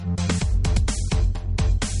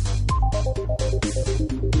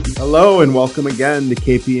Hello and welcome again to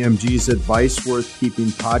KPMG's Advice Worth Keeping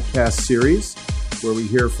podcast series, where we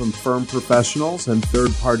hear from firm professionals and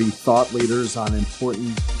third-party thought leaders on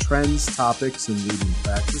important trends, topics, and leading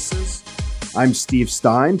practices. I'm Steve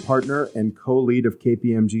Stein, partner and co-lead of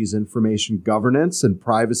KPMG's Information Governance and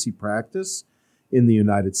Privacy Practice in the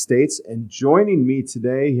United States. And joining me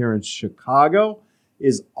today here in Chicago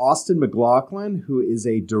is Austin McLaughlin, who is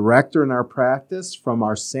a director in our practice from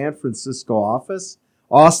our San Francisco office.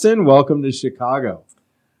 Austin, welcome to Chicago.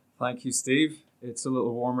 Thank you, Steve. It's a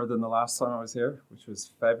little warmer than the last time I was here, which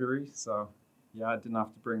was February. So, yeah, I didn't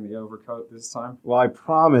have to bring the overcoat this time. Well, I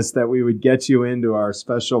promised that we would get you into our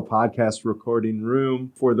special podcast recording room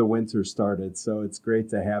before the winter started. So it's great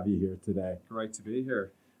to have you here today. Great to be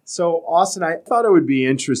here. So, Austin, I thought it would be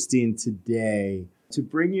interesting today to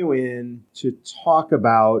bring you in to talk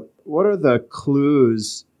about what are the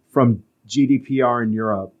clues from GDPR in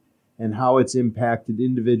Europe and how it's impacted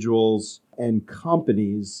individuals and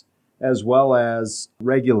companies as well as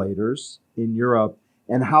regulators in Europe,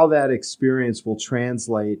 and how that experience will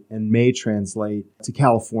translate and may translate to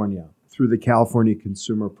California through the California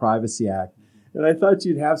Consumer Privacy Act. And I thought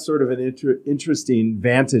you'd have sort of an interesting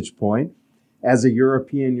vantage point as a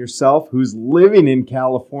European yourself who's living in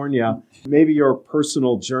California. Maybe your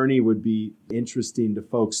personal journey would be interesting to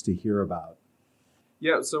folks to hear about.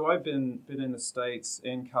 Yeah, so I've been in the States,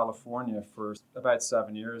 in California, for about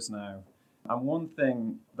 7 years now. And one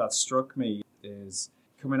thing that struck me is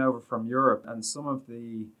coming over from Europe and some of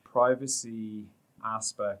the privacy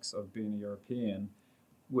aspects of being a European,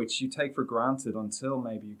 which you take for granted until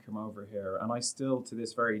maybe you come over here. And I still, to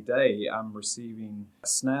this very day, am receiving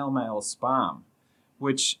snail mail spam,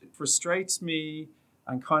 which frustrates me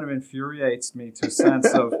and kind of infuriates me to a sense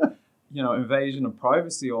of invasion of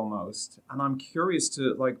privacy almost. And I'm curious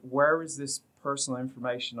to, where is this personal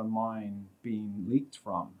information of mine being leaked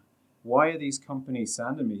from? Why are these companies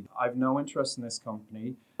sending me? I've no interest in this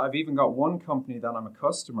company. I've even got one company that I'm a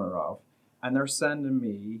customer of, and they're sending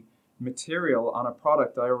me material on a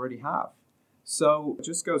product I already have. So it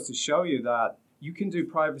just goes to show you that you can do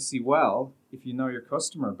privacy well if you know your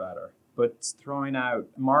customer better. But throwing out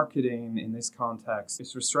marketing in this context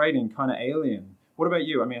is frustrating, kind of alien. What about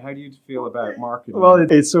you? I mean, how do you feel about marketing? Well,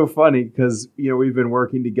 it's so funny because, we've been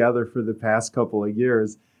working together for the past couple of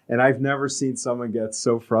years, and I've never seen someone get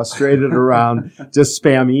so frustrated around just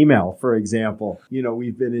spam email, for example.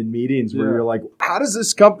 We've been in meetings where you're like, how does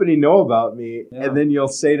this company know about me? Yeah. And then you'll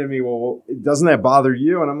say to me, well, doesn't that bother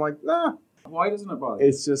you? And I'm like, nah. Why doesn't it bother you?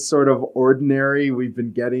 It's just sort of ordinary. We've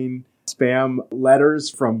been getting spam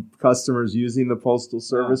letters from customers using the Postal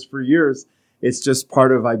Service for years. It's just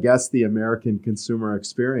part of, I guess, the American consumer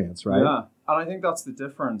experience, right? Yeah, and I think that's the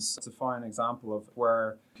difference. It's a fine example of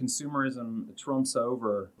where consumerism trumps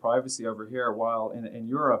over privacy over here, while in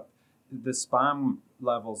Europe, the spam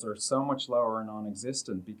levels are so much lower and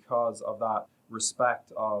non-existent because of that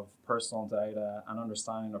respect of personal data and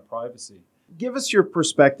understanding of privacy. Give us your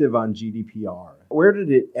perspective on GDPR. Where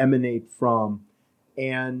did it emanate from?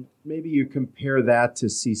 And maybe you compare that to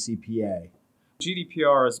CCPA.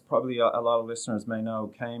 GDPR, as probably a lot of listeners may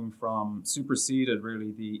know, superseded really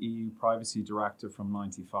the EU Privacy Directive from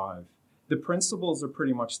 1995. The principles are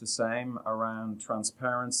pretty much the same around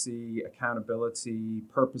transparency, accountability,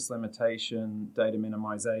 purpose limitation, data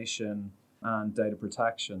minimization, and data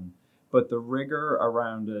protection. But the rigor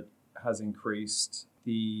around it has increased,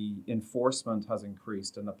 the enforcement has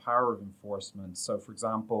increased, and the power of enforcement. So, for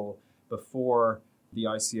example, before the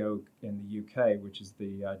ICO in the UK, which is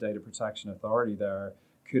the Data Protection Authority there,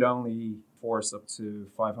 could only force up to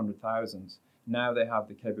 500,000. Now they have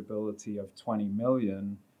the capability of 20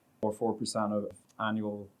 million or 4% of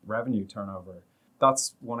annual revenue turnover.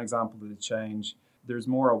 That's one example of the change. There's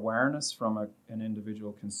more awareness from an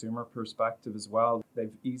individual consumer perspective as well.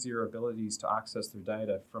 They've easier abilities to access their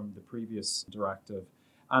data from the previous directive.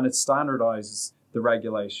 And it standardizes the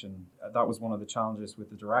regulation. That was one of the challenges with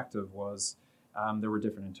the directive was there were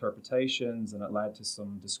different interpretations, and it led to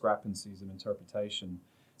some discrepancies in interpretation.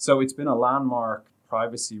 So it's been a landmark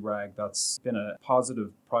privacy reg that's been a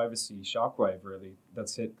positive privacy shockwave, really,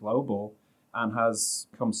 that's hit global and has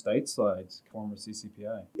come stateside, former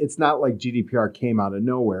CCPA. It's not like GDPR came out of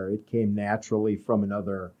nowhere. It came naturally from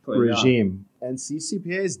another regime. Yeah. And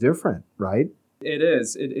CCPA is different, right? It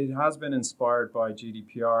is. It has been inspired by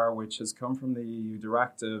GDPR, which has come from the EU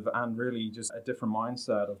directive and really just a different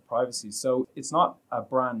mindset of privacy. So it's not a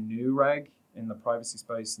brand new reg in the privacy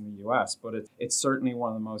space in the US, but it's certainly one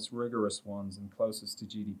of the most rigorous ones and closest to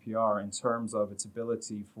GDPR in terms of its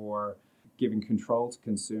ability for giving control to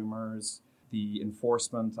consumers, the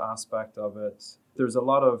enforcement aspect of it. There's a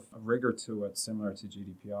lot of rigor to it, similar to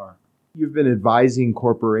GDPR. You've been advising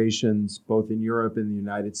corporations both in Europe and the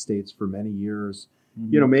United States for many years.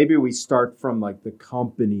 Mm-hmm. Maybe we start from like the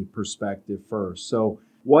company perspective first. So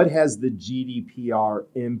what has the GDPR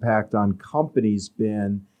impact on companies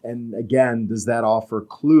been? And again, does that offer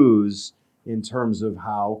clues in terms of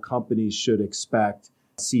how companies should expect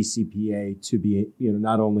CCPA to be,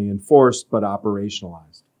 not only enforced, but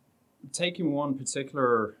operationalized? Taking one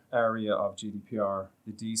particular area of GDPR,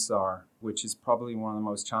 the DSAR, which is probably one of the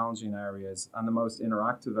most challenging areas and the most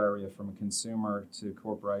interactive area from a consumer to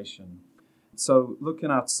corporation. So looking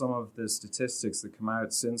at some of the statistics that come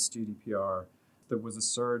out since GDPR, there was a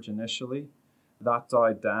surge initially. That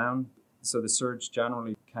died down. So the surge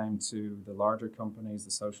generally came to the larger companies,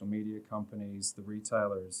 the social media companies, the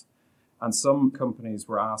retailers. And some companies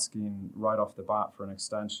were asking right off the bat for an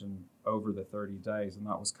extension over the 30 days, and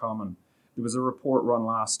that was common. There was a report run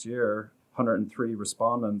last year, 103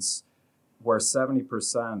 respondents, where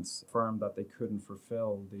 70% affirmed that they couldn't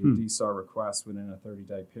fulfill the DSAR request within a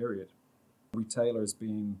 30-day period. Retailers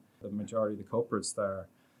being the majority of the culprits there.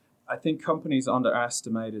 I think companies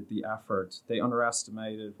underestimated the effort. They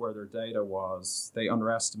underestimated where their data was. They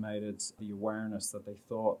underestimated the awareness that they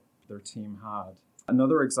thought their team had.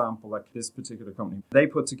 Another example, like this particular company, they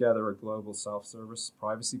put together a global self-service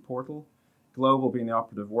privacy portal. Global being the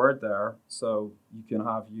operative word there. So you can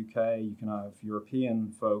have UK, you can have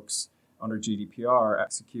European folks under GDPR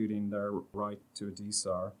executing their right to a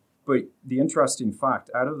DSAR. But the interesting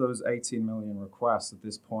fact, out of those 18 million requests at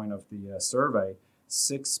this point of the survey,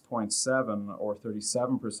 6.7 or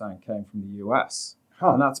 37% came from the US.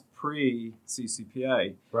 And that's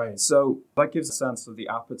pre-CCPA. Right. So that gives a sense of the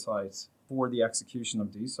appetite for the execution of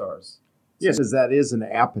DSARs. Yes, because that is an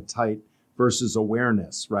appetite versus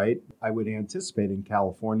awareness, right? I would anticipate in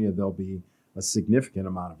California there'll be a significant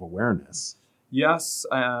amount of awareness. Yes,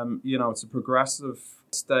 it's a progressive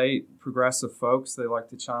state, progressive folks. They like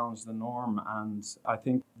to challenge the norm, and I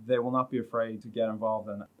think they will not be afraid to get involved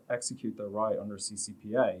and execute their right under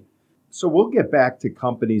CCPA. So we'll get back to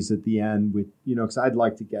companies at the end with, because I'd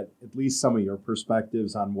like to get at least some of your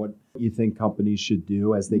perspectives on what you think companies should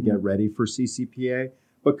do as they get ready for CCPA.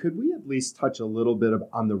 But could we at least touch a little bit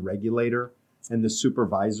on the regulator and the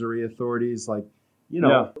supervisory authorities? Like,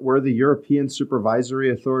 were the European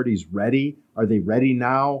supervisory authorities ready? Are they ready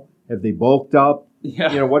now? Have they bulked up?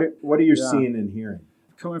 Yeah. What are you seeing and hearing?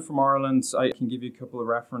 Coming from Ireland, I can give you a couple of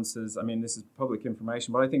references. I mean, this is public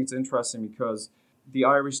information, but I think it's interesting because the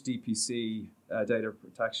Irish DPC, Data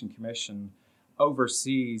Protection Commission,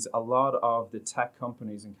 oversees a lot of the tech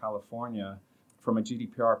companies in California from a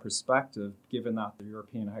GDPR perspective, given that the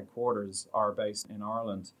European headquarters are based in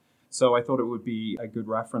Ireland. So I thought it would be a good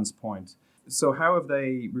reference point. So how have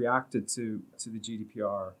they reacted to the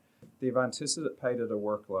GDPR? They've anticipated a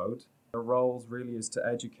workload. Their role really is to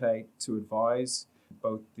educate, to advise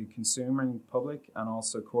both the consumer and public and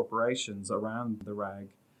also corporations around the reg,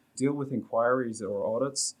 deal with inquiries or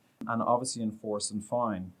audits, and obviously enforce and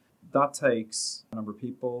fine. That takes a number of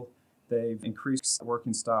people. They've increased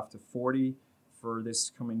working staff to 40. For this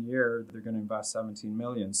coming year, they're going to invest 17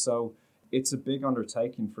 million. So it's a big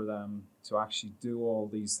undertaking for them to actually do all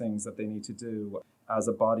these things that they need to do as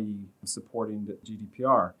a body supporting the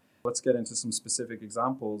GDPR. Let's get into some specific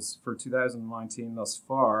examples. For 2019 thus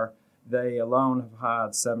far, they alone have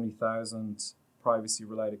had 70,000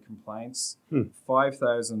 privacy-related complaints,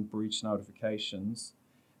 5,000 breach notifications,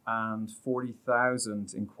 and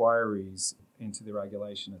 40,000 inquiries into the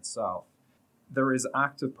regulation itself. There is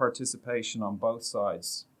active participation on both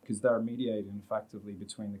sides because they're mediating effectively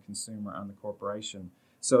between the consumer and the corporation.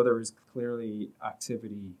 So there is clearly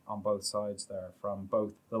activity on both sides there from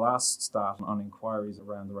both the last staff on inquiries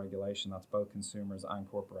around the regulation, that's both consumers and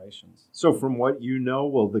corporations. So from what you know,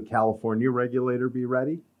 will the California regulator be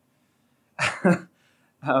ready?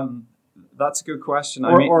 That's a good question.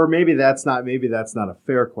 Or maybe that's not a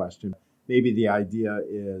fair question. Maybe the idea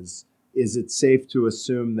is it safe to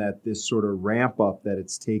assume that this sort of ramp up that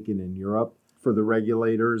it's taken in Europe for the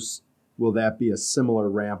regulators, will that be a similar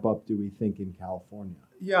ramp up, do we think, in California?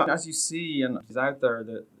 Yeah, as you see and is out there,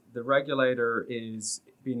 the regulator is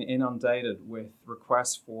being inundated with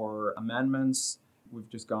requests for amendments. We've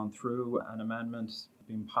just gone through an amendment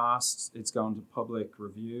being passed. It's going to public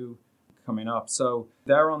review coming up. So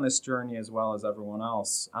they're on this journey as well as everyone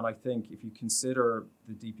else. And I think if you consider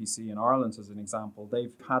the DPC in Ireland as an example,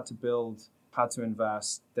 they've had to build, had to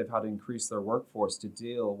invest, they've had to increase their workforce to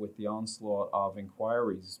deal with the onslaught of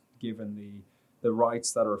inquiries, given the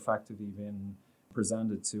rights that are effectively being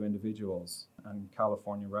presented to individuals and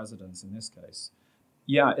California residents in this case.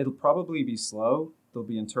 Yeah, it'll probably be slow. There'll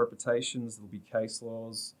be interpretations, there'll be case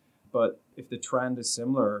laws. But if the trend is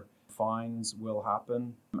similar, fines will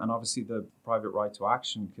happen. And obviously, the private right to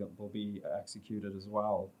action will be executed as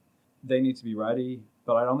well. They need to be ready,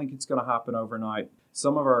 but I don't think it's going to happen overnight.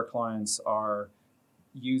 Some of our clients are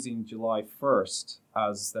using July 1st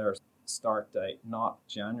as their start date, not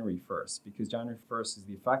January 1st, because January 1st is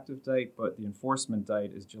the effective date, but the enforcement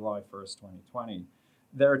date is July 1st, 2020.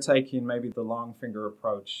 They're taking maybe the long finger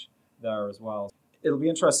approach there as well. It'll be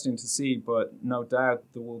interesting to see, but no doubt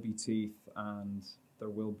there will be teeth and there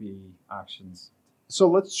will be actions. So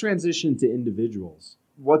let's transition to individuals.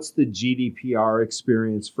 What's the GDPR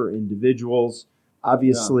experience for individuals?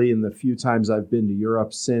 Obviously, in the few times I've been to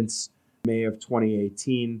Europe since May of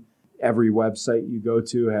 2018, every website you go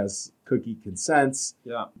to has cookie consents.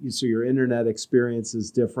 Yeah. So your internet experience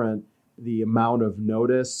is different. The amount of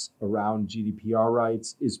notice around GDPR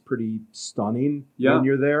rights is pretty stunning when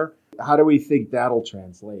you're there. How do we think that'll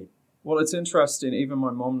translate? Well, it's interesting. Even my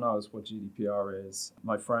mum knows what GDPR is.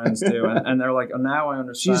 My friends do. And they're like, oh, now I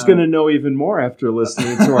understand. She's going to know even more after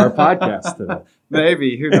listening to our podcast today.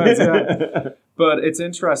 Maybe. Who knows? Yeah. But it's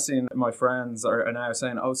interesting. My friends are now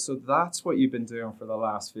saying, oh, so that's what you've been doing for the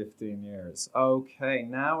last 15 years. Okay,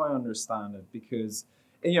 now I understand it. Because,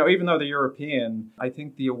 even though they're European, I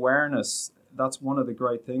think the awareness, that's one of the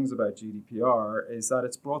great things about GDPR, is that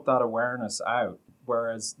it's brought that awareness out.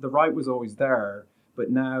 Whereas the right was always there,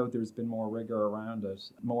 but now there's been more rigor around it,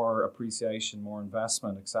 more appreciation, more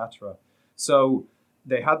investment, etc. So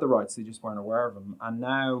they had the rights, they just weren't aware of them. And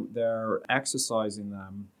now they're exercising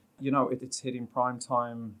them. It's hitting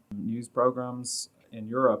primetime news programs in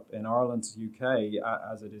Europe, in Ireland, UK,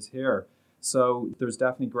 as it is here. So there's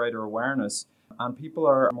definitely greater awareness. And people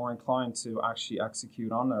are more inclined to actually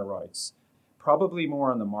execute on their rights. Probably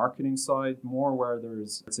more on the marketing side, more where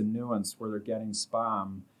it's a nuance where they're getting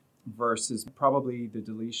spam versus probably the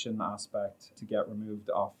deletion aspect to get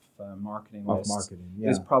removed off marketing lists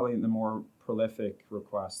is probably the more prolific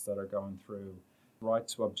requests that are going through. Right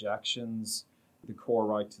to objections, the core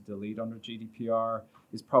right to delete under GDPR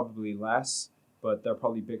is probably less, but they're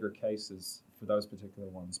probably bigger cases for those particular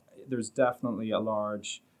ones. There's definitely a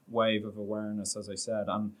large wave of awareness, as I said,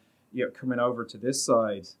 and coming over to this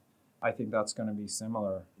side, I think that's going to be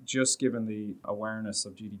similar. Just given the awareness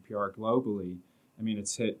of GDPR globally,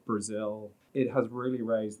 it's hit Brazil. It has really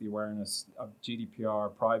raised the awareness of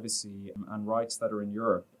GDPR, privacy, and rights that are in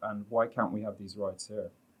Europe. And why can't we have these rights here?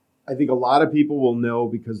 I think a lot of people will know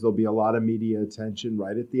because there'll be a lot of media attention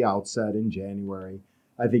right at the outset in January.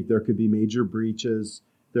 I think there could be major breaches.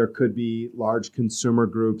 There could be large consumer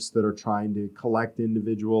groups that are trying to collect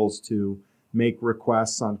individuals to make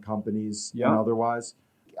requests on companies and otherwise.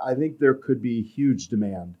 I think there could be huge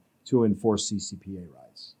demand to enforce CCPA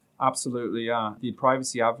rights. Absolutely, yeah. The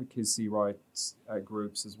privacy advocacy rights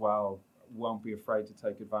groups as well won't be afraid to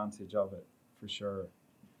take advantage of it, for sure.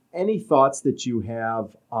 Any thoughts that you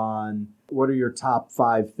have on what are your top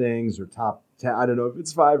 5 things or top 10? I don't know if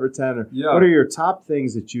it's 5 or 10. Or what are your top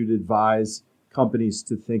things that you'd advise companies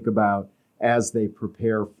to think about as they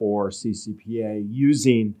prepare for CCPA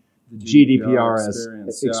using the GDPR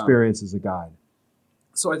experience as a guide?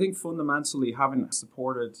 So I think fundamentally, having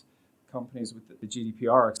supported companies with the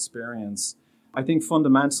GDPR experience, I think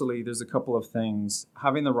fundamentally there's a couple of things.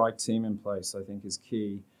 Having the right team in place, I think, is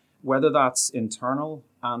key. Whether that's internal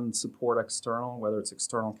and support external, whether it's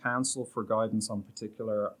external counsel for guidance on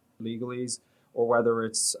particular legalese, or whether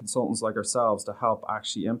it's consultants like ourselves to help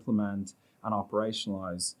actually implement and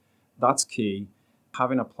operationalize. That's key.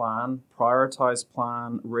 Having a plan, prioritized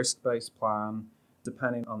plan, risk-based plan,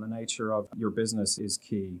 depending on the nature of your business is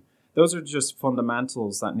key. Those are just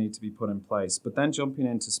fundamentals that need to be put in place. But then jumping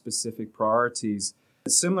into specific priorities,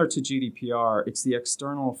 similar to GDPR, it's the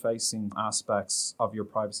external facing aspects of your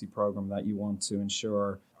privacy program that you want to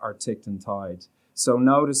ensure are ticked and tied. So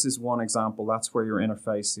notice is one example. That's where you're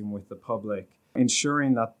interfacing with the public.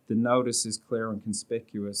 Ensuring that the notice is clear and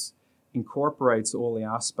conspicuous incorporates all the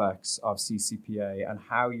aspects of CCPA and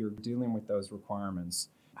how you're dealing with those requirements.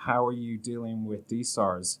 How are you dealing with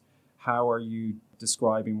DSARs? How are you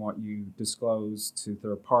describing what you disclose to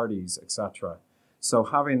third parties, etc.? So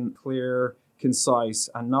having clear, concise,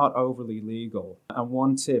 and not overly legal. And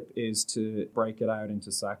one tip is to break it out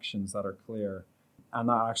into sections that are clear. And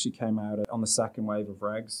that actually came out on the second wave of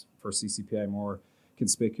regs for CCPA, more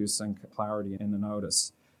conspicuous and clarity in the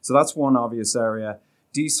notice. So that's one obvious area.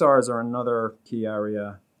 DSARs are another key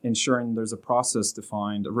area, ensuring there's a process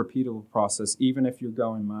defined, a repeatable process, even if you're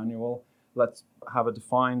going manual. Let's have a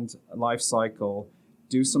defined life cycle,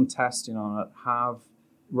 do some testing on it, have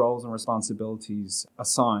roles and responsibilities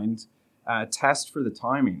assigned, Test for the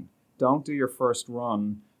timing. Don't do your first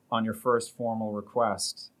run on your first formal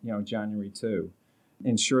request, January 2.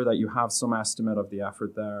 Ensure that you have some estimate of the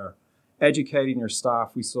effort there. Educating your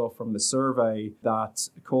staff, we saw from the survey that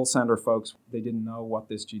call center folks, they didn't know what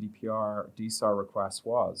this GDPR DSAR request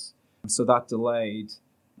was. So that delayed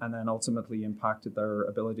and then ultimately impacted their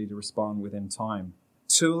ability to respond within time.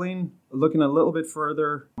 Tooling, looking a little bit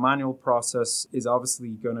further, manual process is obviously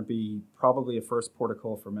going to be probably a first port of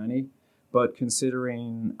call for many, but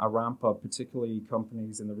considering a ramp up, particularly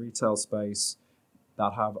companies in the retail space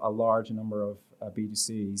that have a large number of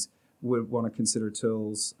B2Cs, would want to consider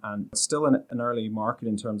tools, and still an early market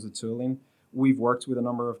in terms of tooling. We've worked with a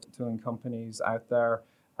number of tooling companies out there.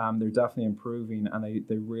 They're definitely improving, and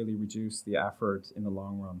they really reduce the effort in the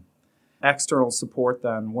long run. External support,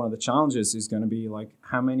 then, one of the challenges is going to be like,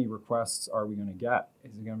 how many requests are we going to get?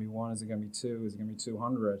 Is it going to be one? Is it going to be two? Is it going to be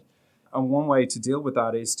 200? And one way to deal with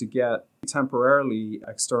that is to get temporarily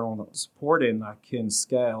external support in that can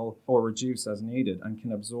scale or reduce as needed and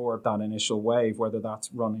can absorb that initial wave, whether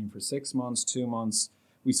that's running for 6 months, 2 months.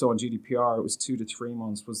 We saw in GDPR, it was 2 to 3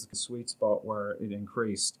 months was the sweet spot where it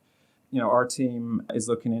increased. Our team is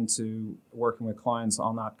looking into working with clients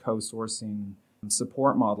on that co-sourcing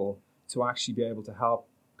support model to actually be able to help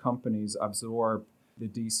companies absorb the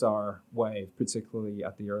DSAR wave, particularly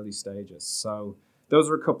at the early stages. So those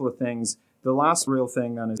are a couple of things. The last real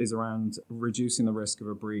thing then is around reducing the risk of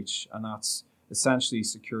a breach, and that's essentially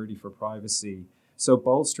security for privacy. So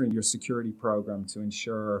bolstering your security program to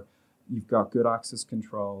ensure you've got good access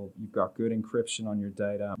control, you've got good encryption on your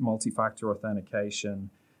data, multi-factor authentication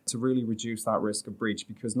to really reduce that risk of breach,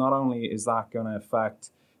 because not only is that going to affect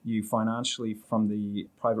you financially from the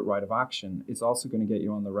private right of action, it's also going to get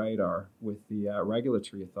you on the radar with the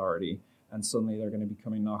regulatory authority, and suddenly they're going to be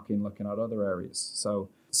coming knocking, looking at other areas. So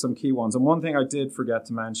some key ones. And one thing I did forget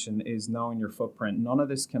to mention is knowing your footprint. None of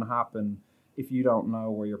this can happen if you don't know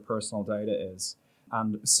where your personal data is.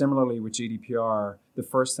 And similarly with GDPR, the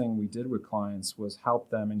first thing we did with clients was help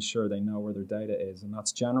them ensure they know where their data is. And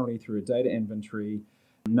that's generally through a data inventory,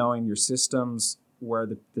 knowing your systems, where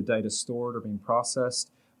the data is stored or being processed,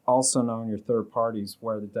 also knowing your third parties,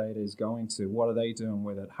 where the data is going to, what are they doing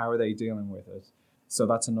with it, how are they dealing with it. So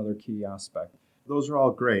that's another key aspect. Those are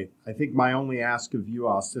all great. I think my only ask of you,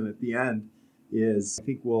 Austin, at the end is I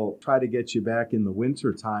think we'll try to get you back in the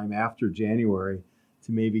winter time after January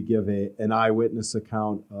to maybe give an eyewitness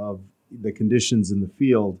account of the conditions in the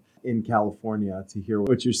field in California, to hear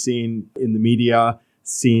what you're seeing in the media,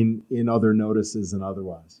 seen in other notices and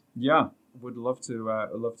otherwise. Yeah, would love to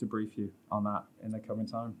brief you on that in the coming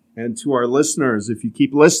time. And to our listeners, if you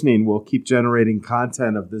keep listening, we'll keep generating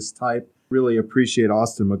content of this type. Really appreciate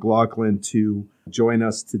Austin McLaughlin to join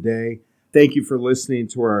us today. Thank you for listening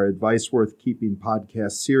to our Advice Worth Keeping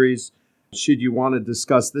podcast series. Should you want to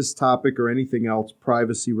discuss this topic or anything else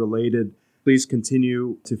privacy related, please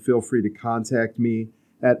continue to feel free to contact me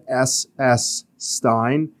at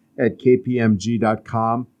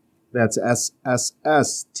ssstein@kpmg.com. That's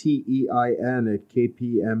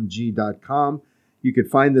SSSTEIN@kpmg.com. You could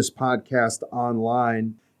find this podcast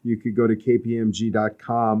online. You could go to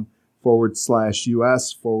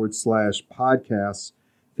kpmg.com/US/podcasts.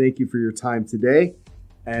 Thank you for your time today,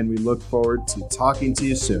 and we look forward to talking to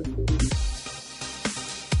you soon.